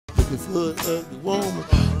looking for an ugly woman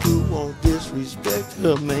who won't disrespect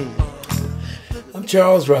her man. I'm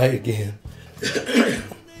Charles Wright again.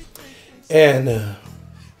 And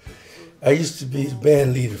I used to be the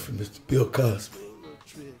band leader for Mr. Bill Cosby.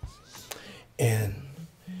 And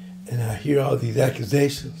I hear all these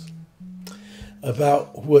accusations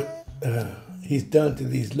about what he's done to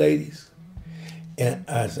these ladies. And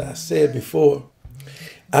as I said before,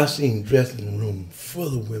 I've seen dressing room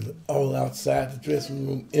full of women, all outside the dressing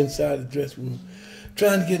room, inside the dressing room,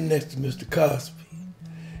 trying to get next to Mr. Cosby.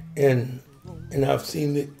 And I've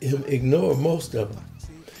seen him ignore most of them.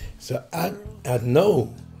 So I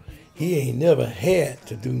know he ain't never had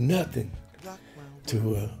to do nothing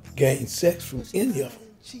to gain sex from any of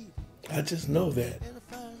them. I just know that,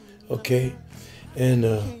 okay?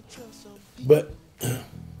 And, but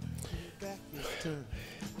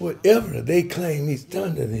whatever they claim he's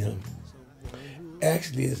done to them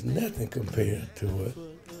actually is nothing compared to what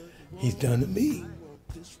he's done to me.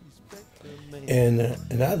 And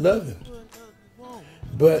I love him.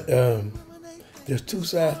 But there's two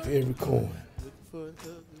sides to every coin.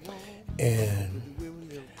 And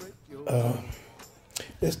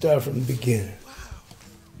let's start from the beginning.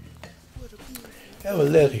 I have a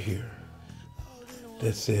letter here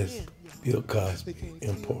that says Bill Cosby,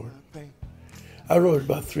 important. I wrote it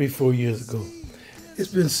about 3-4 years ago.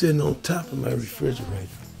 It's been sitting on top of my refrigerator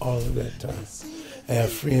all of that time. I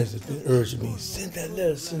have friends that have been urging me, send that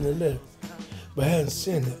letter, send that letter. But I haven't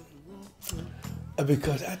sent it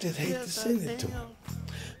because I just hate to send it to him.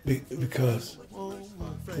 Because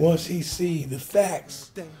once he sees the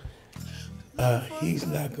facts, he's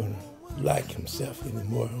not going to like himself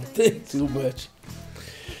anymore. I don't think too much.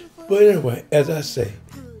 But anyway, as I say,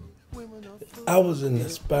 I was an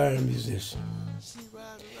aspiring musician.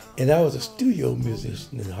 And I was a studio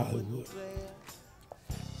musician in Hollywood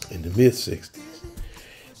in the mid-'60s.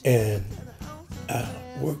 And I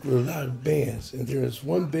worked with a lot of bands. And there was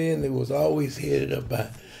one band that was always headed up by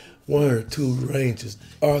one or two arrangers,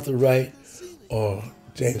 Arthur Wright or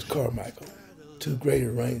James Carmichael, two great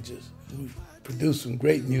arrangers who produced some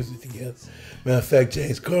great music together. Matter of fact,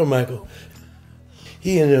 James Carmichael,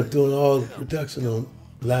 he ended up doing all the production on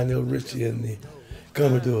Lionel Richie and the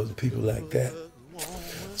Commodores and people like that.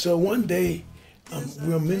 So one day,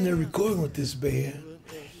 I'm in there recording with this band,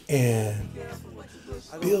 and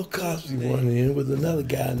Bill Cosby wanted in with another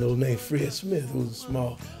guy I know named Fred Smith, who was a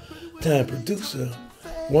small-time producer,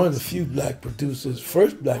 one of the few black producers,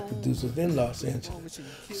 first black producers in Los Angeles.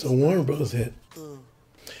 So Warner Bros. Had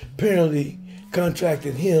apparently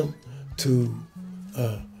contracted him to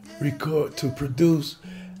produce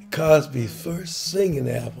Cosby's first singing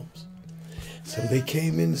albums. So they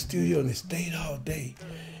came in the studio and they stayed all day.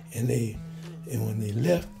 And when they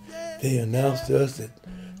left, they announced to us that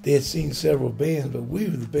they had seen several bands, but we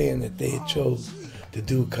were the band that they had chose to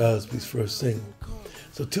do Cosby's first single.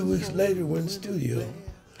 So 2 weeks later, we're in the studio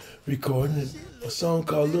recording a song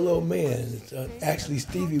called Little Old Man. It's, actually,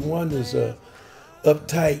 Stevie Wonder's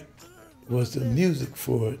Uptight was the music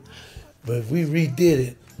for it, but we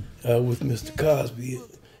redid it with Mr. Cosby,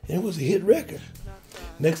 and it was a hit record.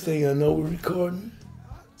 Next thing I know, we're recording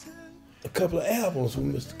a couple of albums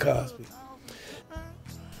with Mr. Cosby.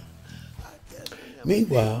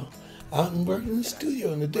 Meanwhile, I'm working in the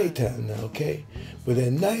studio in the daytime now, okay? But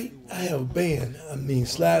at night, I have a band.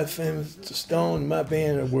 Sly Famous, Stone, and my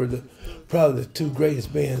band were probably the two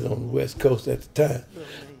greatest bands on the West Coast at the time.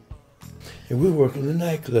 And we were working in the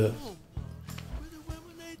nightclubs.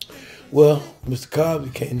 Well, Mr.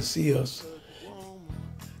 Cosby came to see us,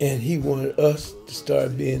 and he wanted us to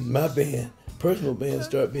start being my band, personal band,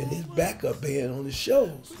 start being his backup band on the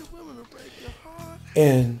shows.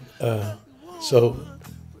 And so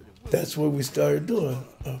that's what we started doing,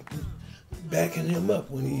 backing him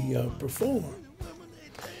up when he performed.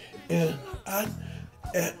 And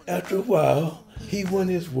after a while, he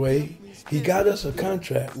went his way. He got us a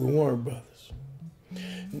contract with Warner Brothers.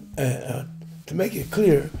 To make it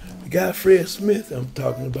clear, the guy Fred Smith, I'm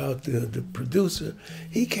talking about, the producer,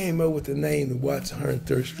 he came up with the name the Watts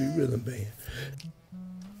 103rd Street Rhythm Band.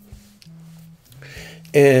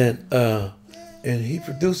 And he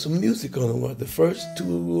produced some music on the first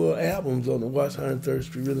two albums on the Watts 103rd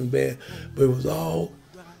Street Rhythm Band, but it was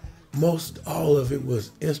most all of it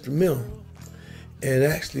was instrumental. And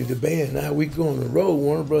actually the band, now we go on the road,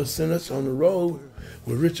 Warner Bros. Sent us on the road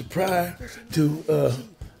with Richard Pryor to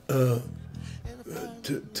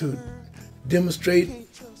demonstrate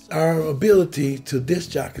our ability to disc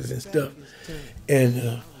jockeys and stuff.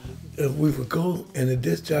 And we would go, and the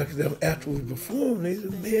disc jockeys, after we performed, they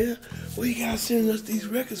said, man, what you guys sending us these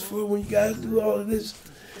records for when you guys do all of this?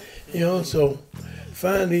 You know, so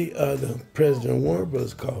finally, the president of Warner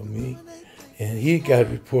Brothers called me, and he got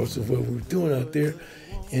reports of what we were doing out there,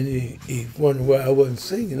 and he wondered why I wasn't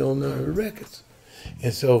singing on none of the records.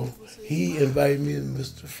 And so he invited me and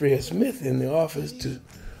Mr. Fred Smith in the office to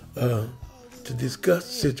discuss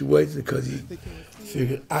the situation, because he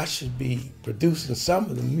figured I should be producing some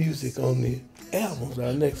of the music on the albums,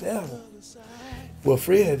 our next album. Well,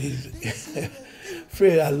 Fred,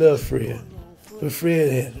 Fred, I love Fred, but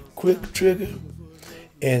Fred had a quick trigger,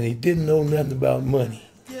 and he didn't know nothing about money.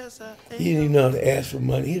 He didn't even know how to ask for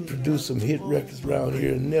money. He'd produced some hit records around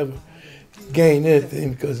here and never gained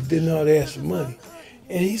anything because he didn't know how to ask for money.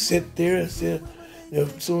 And he sat there and said, you know,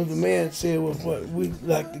 so the man said, well, what, we'd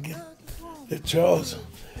like to get the Charles.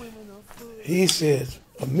 He says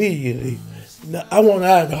immediately, now, I want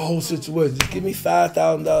out of the whole situation. Just give me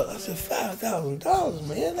 $5,000. I said, $5,000,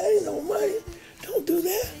 man, that ain't no money. Don't do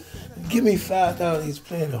that. Give me $5,000. He's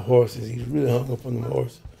playing the horses. He's really hung up on the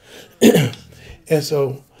horses. And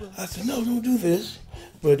so I said, no, don't do this.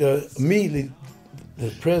 But immediately,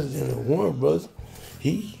 the president of Warner Brothers,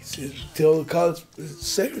 he said, tell the college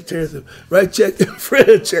secretary to write check,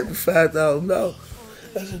 Fred check for $5,000.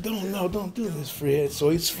 I said, don't do this, Fred.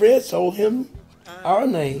 So Fred sold him our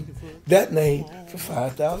name, that name, for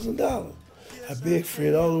 $5,000. I begged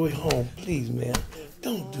Fred all the way home, please, man,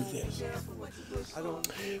 don't do this.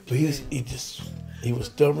 But he was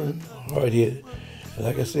stubborn, hard-headed. And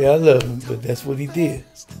like I say, I love him, but that's what he did.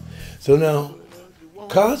 So now,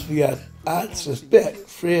 Cosby, I suspect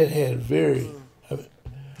Fred had a very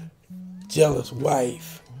jealous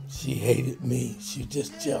wife. She hated me. She was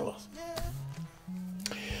just jealous.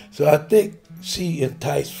 So I think she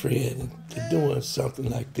enticed Fred into doing something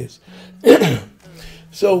like this.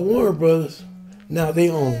 So Warner Brothers, now they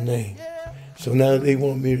own the name. So now they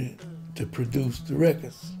want me to produce the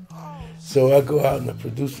records. So I go out and I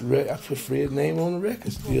produce the record. I put Fred's name on the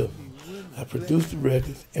record still. I produced the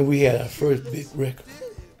records, and we had our first big record.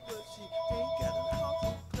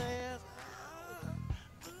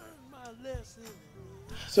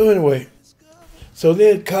 So anyway, so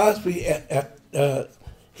then Cosby,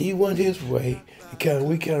 he went his way. We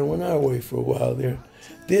kind of went our way for a while there.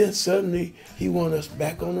 Then suddenly he wanted us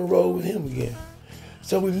back on the road with him again.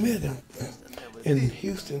 So we met him in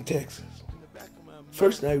Houston, Texas.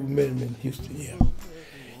 First night we met him in Houston, yeah.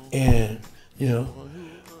 And, you know,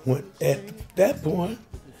 at that point,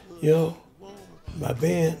 you know, my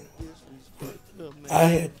band,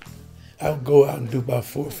 I would go out and do about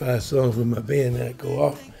 4 or 5 songs with my band, and I'd go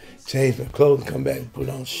off, change my clothes, and come back and put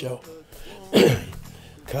on a show.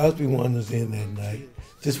 Cosby wanted us in that night,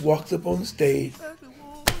 just walks up on the stage,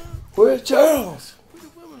 where's Charles?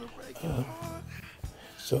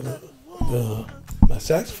 So my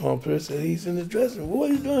saxophone player said, he's in the dressing room.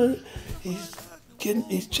 What are you doing?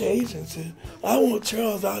 He's changed and said, I want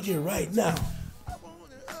Charles out here right now.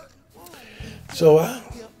 So I,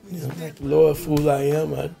 you know, like the loyal fool I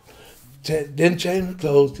am, I didn't change my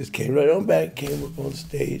clothes, just came right on back, came up on the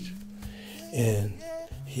stage, and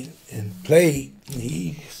played.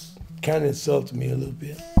 He kind of insulted me a little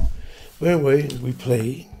bit. But anyway, we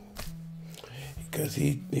played, because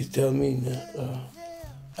he's telling me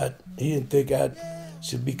that he didn't think I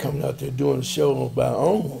should be coming out there doing a show on my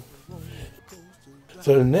own.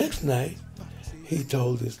 So the next night, he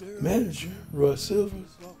told his manager, Roy Silver,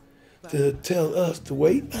 to tell us to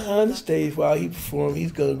wait behind the stage while he performed.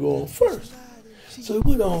 He's going to go on first. So he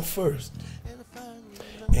went on first,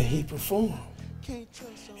 and he performed.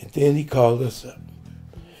 And then he called us up.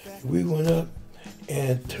 We went up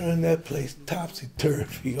and turned that place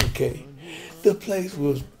topsy-turvy, okay? The place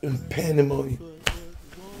was in pandemonium.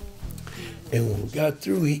 And when we got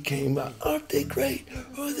through, he came out, aren't they great?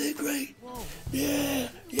 Aren't they great? Yeah,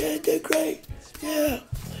 they're great, yeah.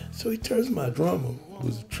 So he turns to my drummer,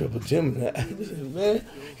 who's a triple Gemini. Man,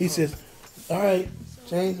 he says, all right,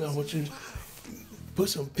 James, I want you to put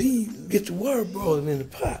some pea, get your water boiling in the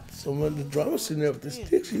pot. So when the drummer's sitting there with the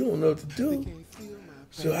sticks, he don't know what to do.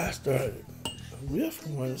 So I started a riff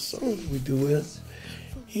on one of the songs we do with him.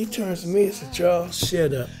 He turns to me and said, Charles,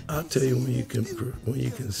 shut up. I'll tell you when you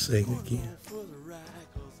can sing again.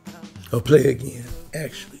 Or play again,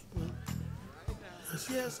 actually. I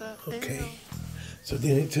said, okay. So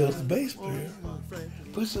then he tells the bass player,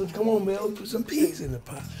 come on, Melvin, put some peas in the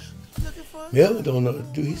pot. Melvin don't know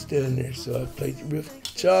what to do. He's standing there. So I played the riff.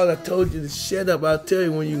 Charles, I told you to shut up. I'll tell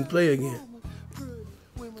you when you can play again.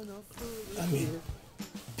 I mean,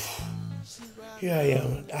 here I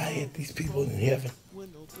am. I had these people in heaven.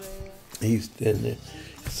 He's standing there,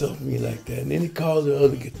 insulting me like that. And then he called the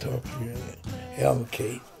other guitar player, Al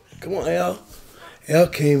McKay. Come on, Al. Al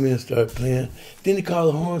came in and started playing. Then he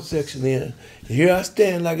called the horn section in. And here I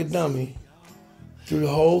stand like a dummy through the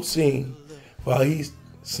whole scene while he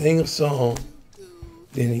sang a song.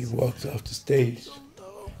 Then he walks off the stage.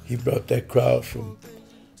 He brought that crowd from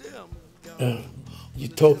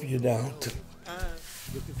Utopia down to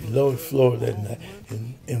the lower floor that night,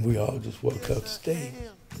 and we all just walked off the stage.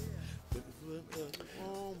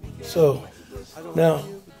 So now,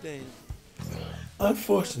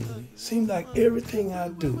 unfortunately, it seems like everything I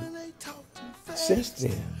do since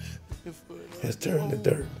then has turned to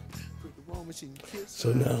dirt.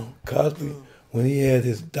 So now, Cosby, when he had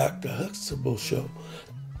his Dr. Huxtable show,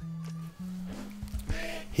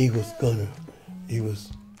 he was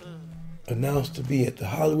announced to be at the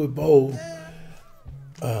Hollywood Bowl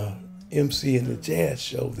MC in the jazz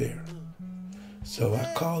show there. So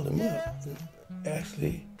I called him up,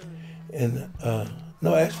 actually, and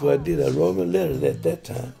actually I did. I wrote him a letter at that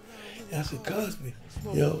time. And I said, Cosby,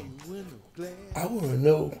 I want to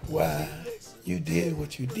know why you did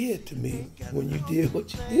what you did to me when you did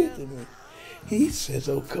what you did to me. He says,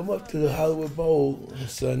 oh, come up to the Hollywood Bowl on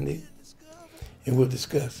Sunday and we'll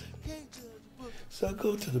discuss it. So I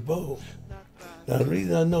go to the bowl. Now the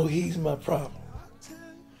reason I know he's my problem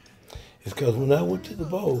is because when I went to the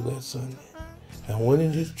bowl that Sunday, I went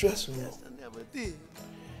in his dressing room.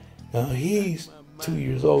 Now he's 2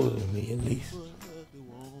 years older than me at least.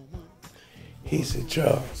 He said,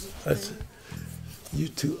 Charles, I said, you're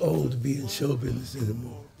too old to be in show business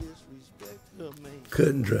anymore.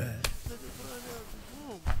 Couldn't drive.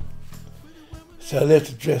 So I left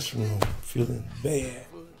the dressing room feeling bad,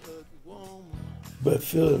 but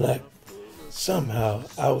feeling like somehow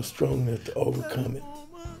I was strong enough to overcome it,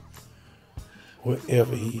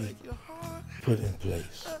 whatever he put in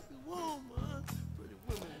place.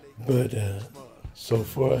 But so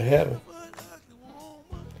far I haven't.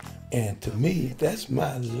 And to me, that's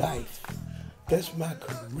my life. That's my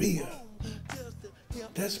career.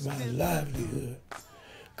 That's my livelihood.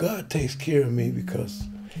 God takes care of me because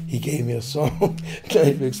he gave me a song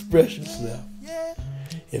named Expression Stuff.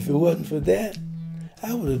 If it wasn't for that,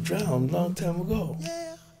 I would have drowned a long time ago.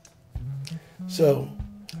 So,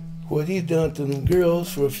 what he done to them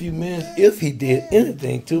girls for a few minutes, if he did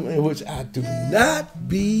anything to me, which I do not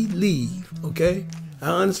believe, okay? I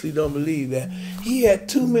honestly don't believe that. He had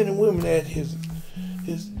too many women at his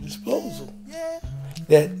disposal.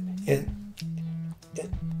 And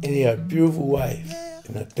he had a beautiful wife.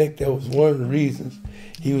 And I think that was one of the reasons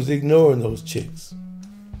he was ignoring those chicks.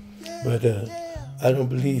 But I don't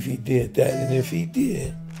believe he did that. And if he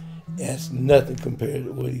did, that's nothing compared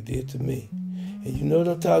to what he did to me. And you know what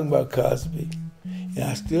I'm talking about, Cosby. And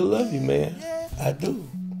I still love you, man. I do.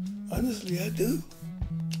 Honestly, I do.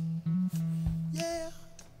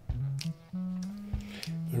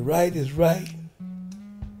 But right is right.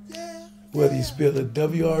 Whether you spell it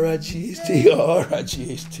W-R-I-G-H-T or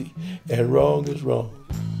R-I-G-H-T. And wrong is wrong.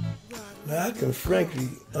 Now, I can frankly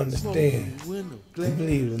understand,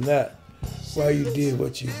 believe it or not, why you did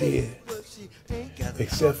what you did.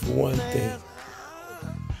 Except for one thing.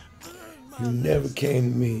 You never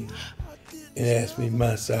came to me and asked me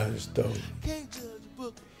my side of the story.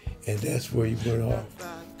 And that's where you went off.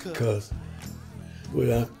 Because what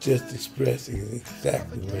I'm just expressing is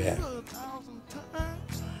exactly what happened.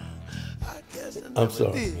 I'm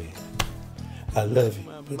sorry, man. I love you,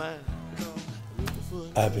 but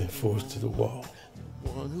I've been forced to the wall.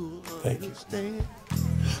 Thank you.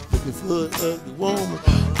 Looking for an ugly woman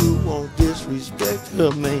who won't disrespect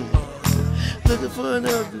her man. Looking for an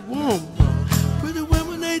ugly woman. Pretty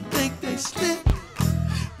women, they think they slick.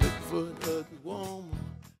 Looking for an ugly woman.